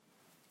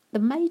The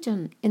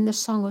maiden in the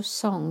Song of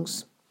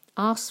Songs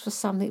asks for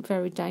something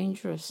very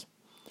dangerous.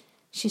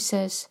 She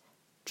says,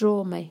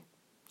 "Draw me."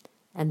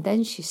 And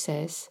then she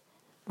says,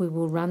 "We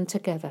will run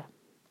together."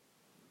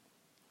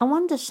 I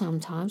wonder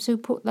sometimes who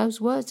put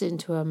those words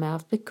into her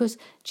mouth, because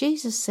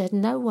Jesus said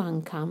no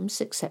one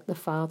comes except the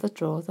Father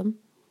draw them.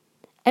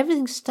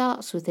 Everything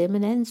starts with him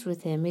and ends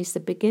with him. He's the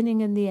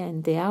beginning and the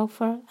end, the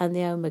Alpha and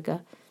the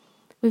Omega.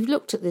 We've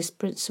looked at this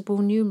principle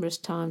numerous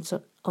times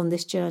on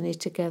this journey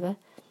together.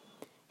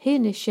 He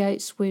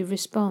initiates, we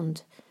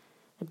respond.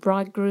 The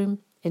bridegroom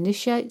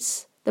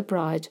initiates, the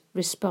bride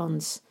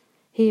responds.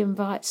 He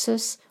invites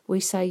us, we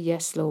say,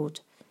 "Yes,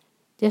 Lord."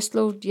 Yes,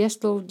 Lord,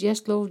 yes, Lord,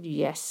 yes, Lord,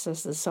 yes,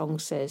 as the song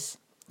says.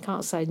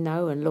 Can't say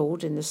no and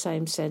Lord in the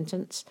same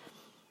sentence.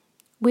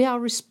 We are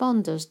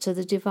responders to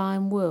the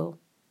divine will.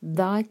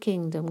 Thy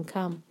kingdom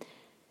come.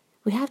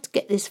 We have to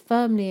get this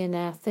firmly in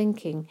our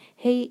thinking.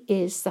 He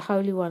is the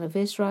Holy One of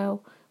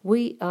Israel.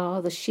 We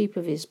are the sheep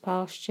of his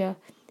pasture.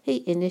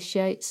 He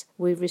initiates,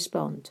 we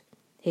respond.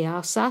 He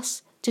asks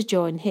us to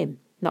join him,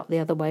 not the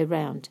other way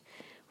round.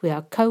 We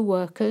are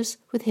co-workers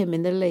with him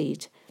in the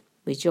lead.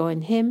 We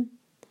join him,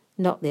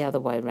 not the other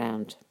way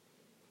round.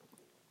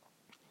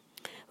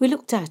 We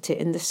looked at it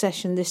in the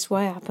session this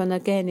way up and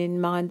again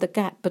in Mind the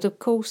Gap, but of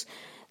course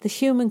the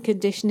human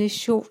condition is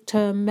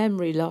short-term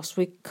memory loss.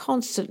 We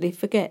constantly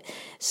forget,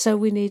 so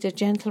we need a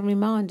gentle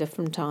reminder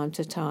from time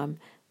to time.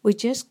 We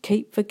just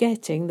keep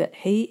forgetting that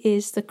he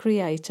is the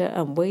creator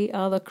and we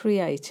are the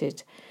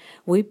created.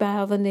 We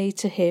bow the knee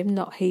to him,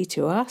 not he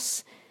to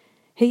us.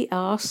 He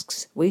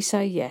asks, we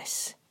say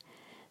yes.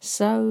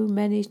 So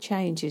many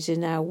changes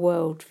in our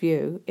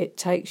worldview, it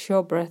takes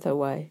your breath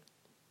away.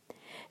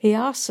 He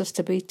asks us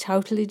to be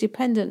totally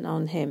dependent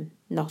on him,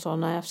 not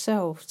on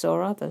ourselves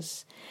or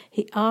others.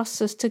 He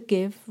asks us to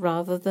give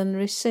rather than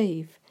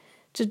receive,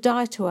 to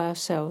die to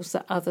ourselves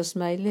that others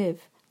may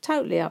live.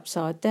 Totally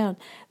upside down,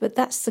 but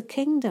that's the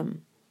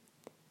kingdom.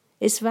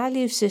 Its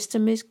value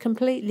system is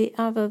completely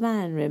other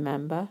than,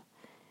 remember.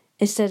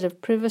 Instead of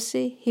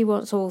privacy, he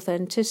wants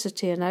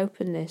authenticity and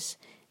openness.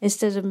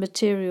 Instead of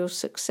material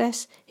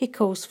success, he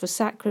calls for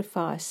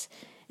sacrifice.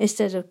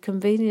 Instead of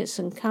convenience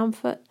and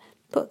comfort,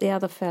 put the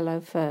other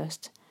fellow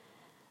first.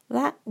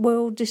 That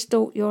will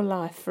distort your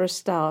life for a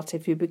start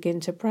if you begin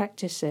to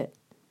practice it.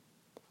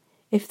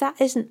 If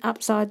that isn't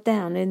upside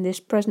down in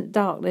this present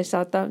darkness,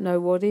 I don't know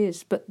what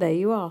is, but there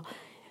you are.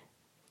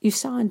 You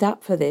signed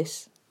up for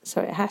this,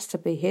 so it has to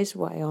be his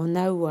way or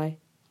no way.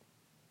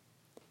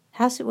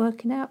 How's it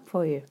working out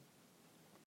for you?